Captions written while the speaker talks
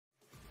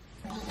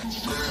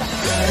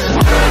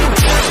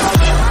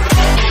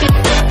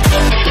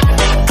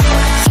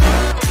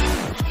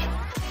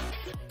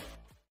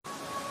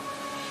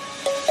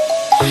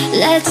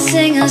Let's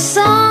sing a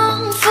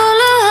song full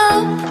of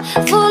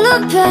hope, full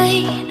of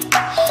pain.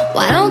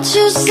 Why don't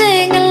you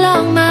sing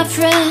along, my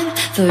friend,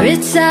 for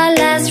it's our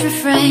last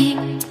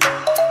refrain.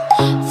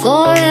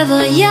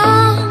 Forever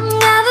young,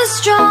 ever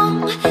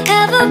strong,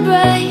 ever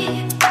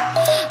brave.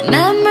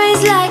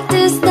 Memories like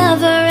this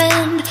never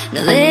end,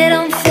 no, they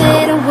don't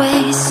fade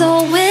away. So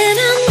when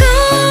I'm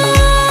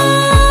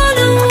gone,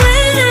 oh,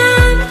 when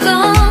I'm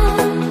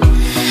gone,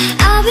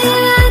 I'll be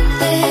right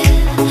there,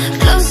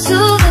 close to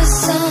the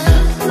sun.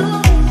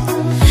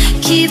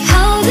 Keep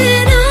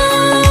holding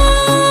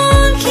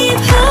on, keep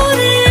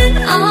holding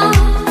on,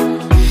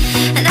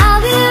 and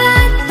I'll be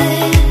right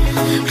there,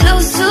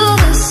 close to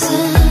the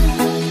sun,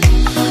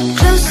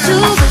 close to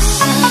the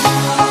sun.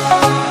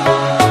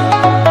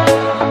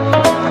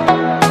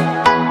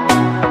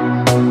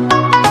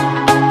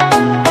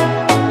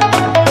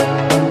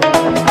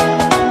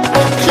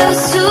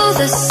 Close to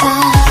the sun.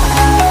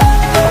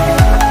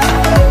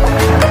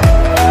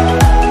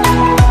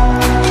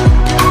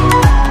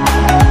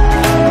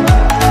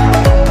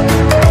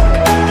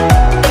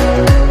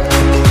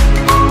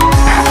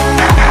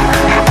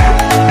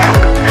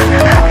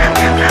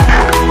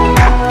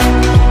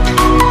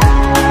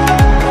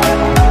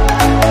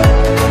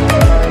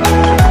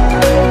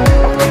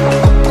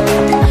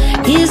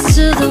 Here's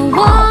to the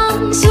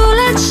ones who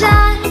let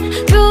shine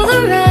through the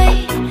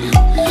rain,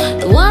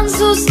 the ones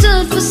who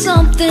stood for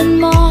something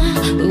more.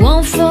 We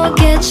won't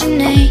forget your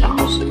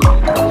names.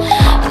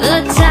 The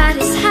tide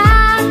is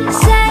high,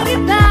 say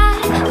goodbye,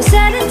 we're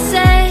setting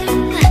sail,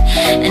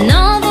 and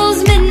all those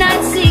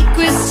midnight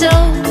secrets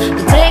told,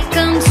 we'll take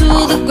them to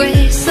the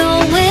grave. So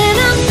when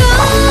I'm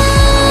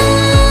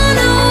gone,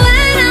 oh,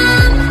 when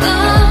I'm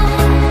gone,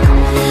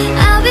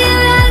 I'll be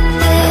right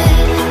there,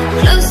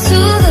 close to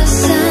the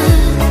sun.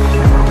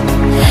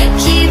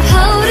 Keep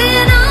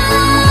holding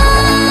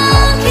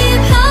on,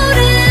 keep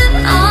holding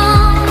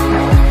on,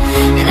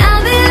 and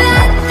I'll be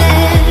right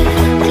there,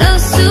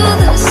 close to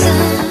the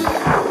sun,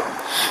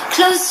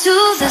 close to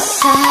the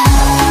sun.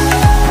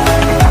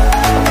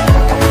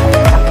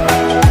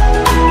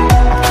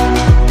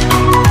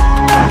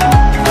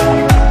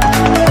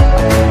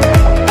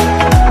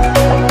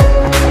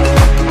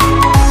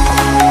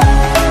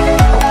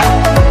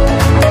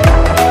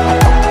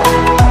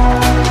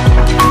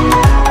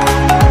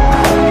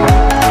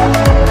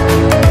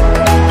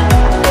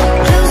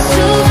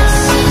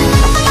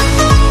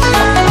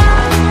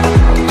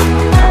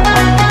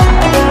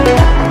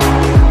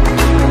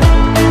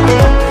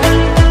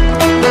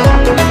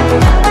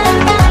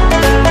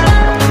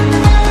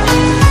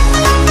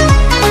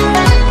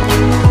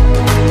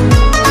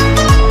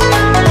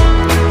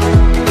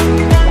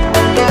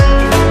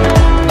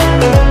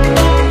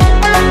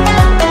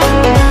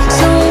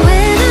 So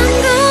when I'm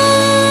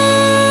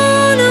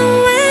gone, oh,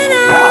 when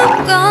I'm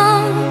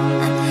gone,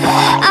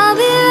 I'll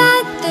be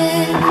right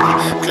there,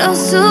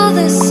 close to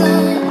the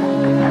sun.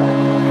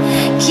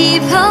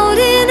 Keep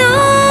holding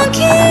on,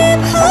 keep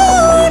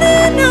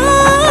holding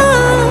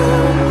on,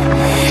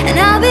 and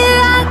I'll be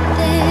right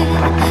there,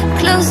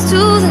 close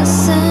to the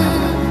sun,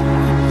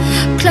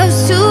 close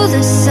to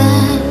the sun.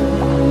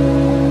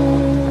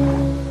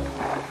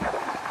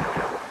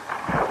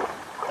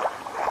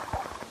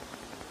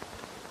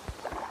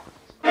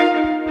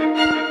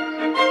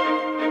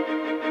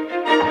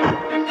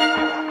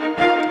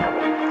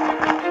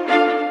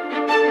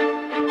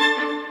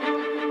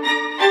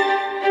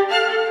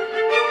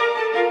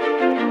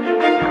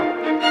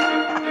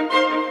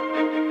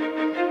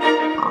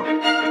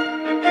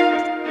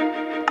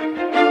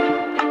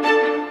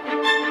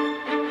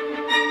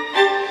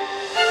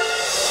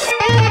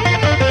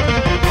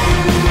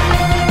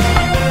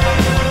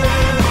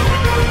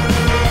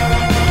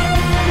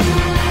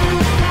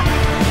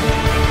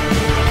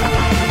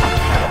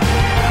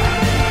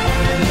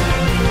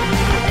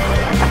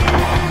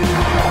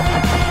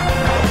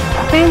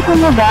 Tempo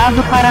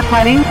mudado para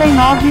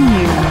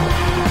 49.000.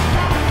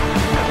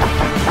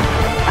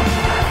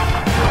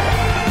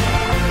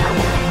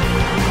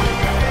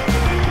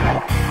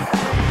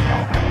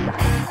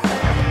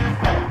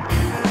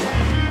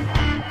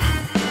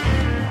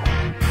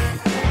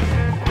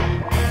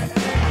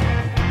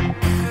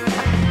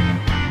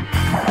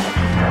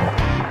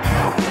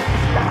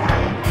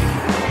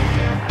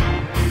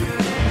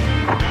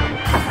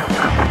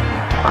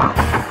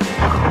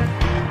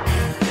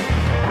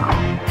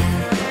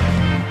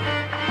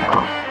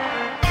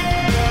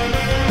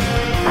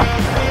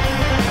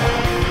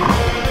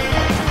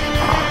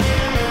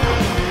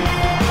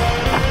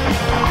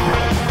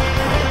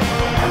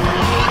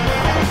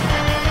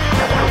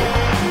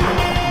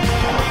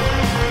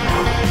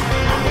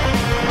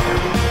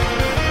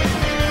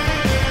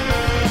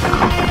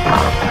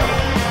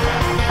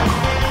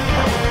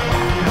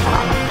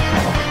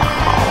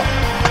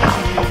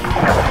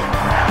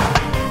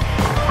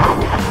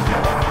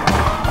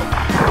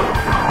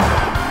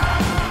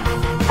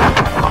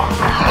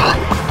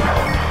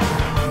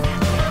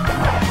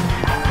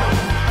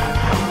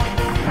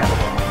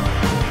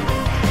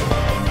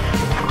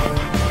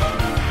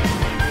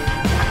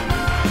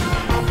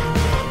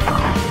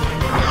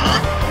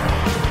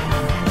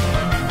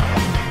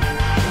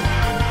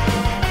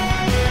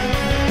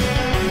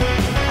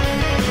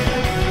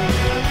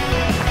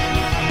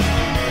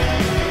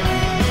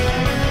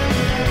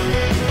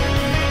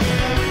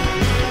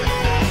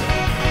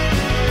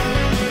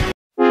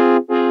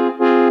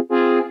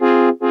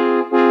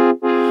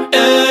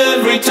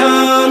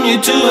 you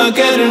two are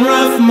getting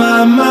rough,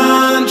 my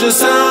mind just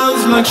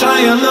sounds like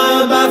Shia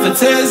LaBeouf. It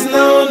says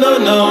no, no,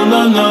 no,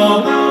 no,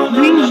 no.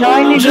 Green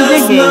Joy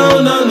Just de no,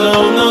 Game. no,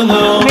 no, no,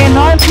 no.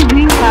 Menor que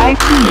Green Type.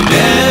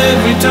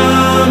 Every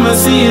time I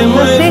see him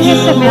Você with you,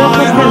 recebeu my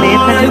costeleta de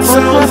heart porco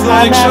sounds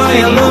like assada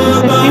Shia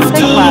asterisco LaBeouf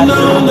too. 64.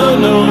 No, no,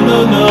 no, no,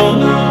 no.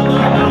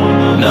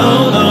 No,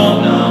 no.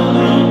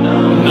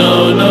 No,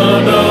 no,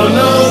 no, no,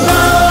 no.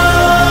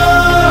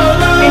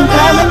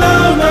 Entrada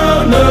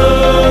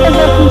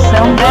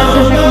execução 10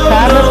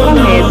 executadas com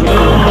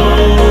êxito.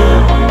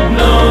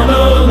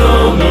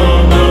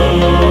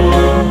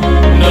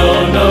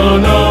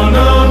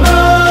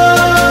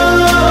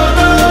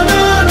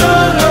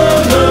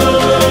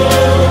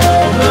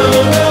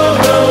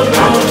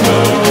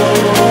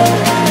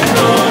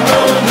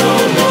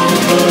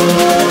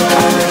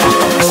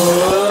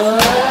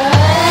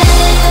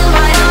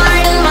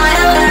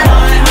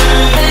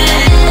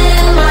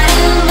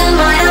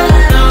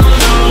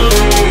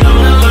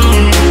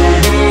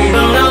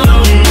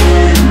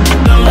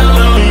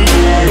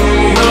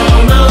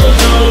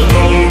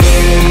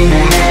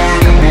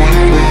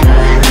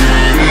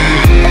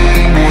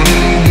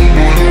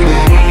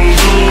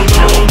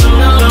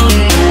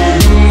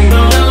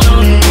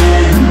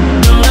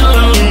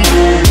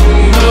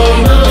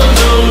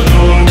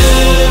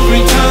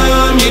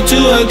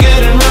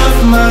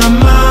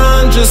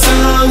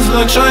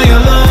 Like Shia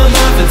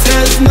LaBeouf, it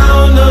says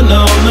no, no,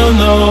 no, no,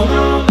 no.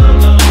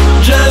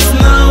 Just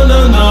no,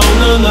 no, no,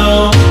 no,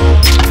 no.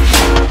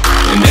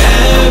 And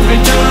every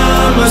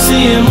time I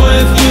see him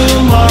with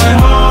you, my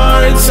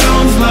heart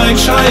sounds like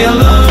Shia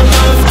LaBeouf.